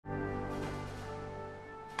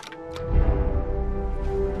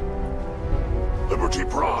Liberty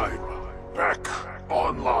Prime, back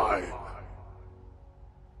online.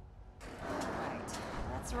 Alright,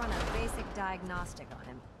 let's run a basic diagnostic on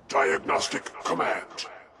him. Diagnostic command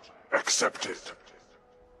accepted.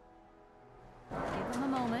 Give him a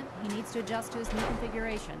moment. He needs to adjust to his new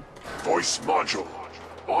configuration. Voice module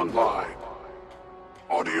online.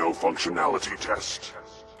 Audio functionality test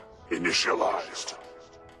initialized.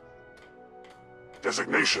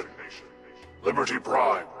 Designation: Liberty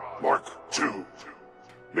Prime Mark II.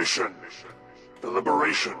 Mission: the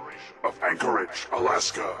liberation of Anchorage,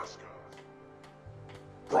 Alaska.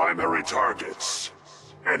 Primary targets: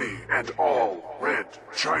 any and all red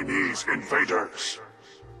Chinese invaders.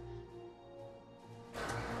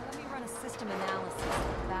 Let me run a system analysis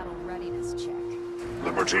and battle readiness check.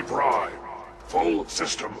 Liberty Prime, full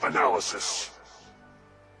system analysis.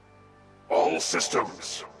 All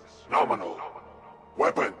systems nominal.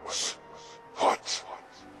 Weapons hot.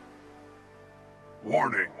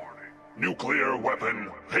 Warning: nuclear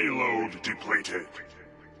weapon payload depleted.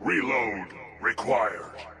 Reload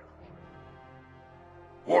required.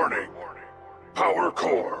 Warning: power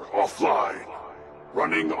core offline.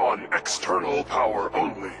 Running on external power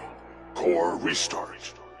only. Core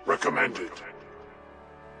restart recommended.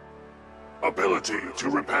 Ability to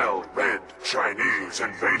repel red Chinese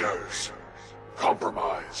invaders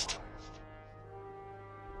compromised.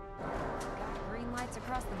 Got green lights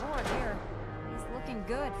across the board here. He's looking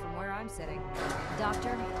good from where I'm sitting. Doctor,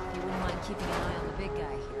 if you wouldn't mind keeping an eye on the big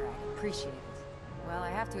guy here, I'd appreciate it. Well, I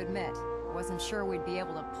have to admit, I wasn't sure we'd be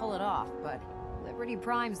able to pull it off, but Liberty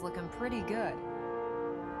Prime's looking pretty good.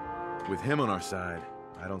 With him on our side,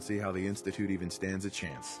 I don't see how the Institute even stands a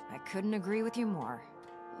chance. I couldn't agree with you more.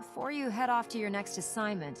 Before you head off to your next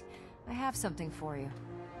assignment, I have something for you.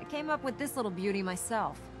 I came up with this little beauty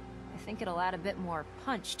myself. I think it'll add a bit more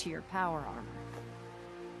punch to your power armor.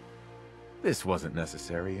 This wasn't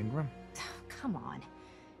necessary, Ingram. Come on.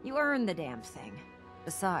 You earned the damn thing.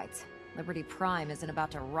 Besides, Liberty Prime isn't about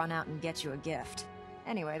to run out and get you a gift.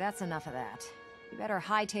 Anyway, that's enough of that. You better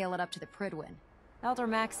hightail it up to the Prydwen. Elder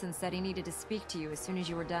Maxson said he needed to speak to you as soon as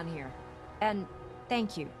you were done here. And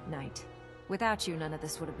thank you, Knight. Without you, none of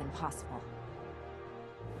this would have been possible.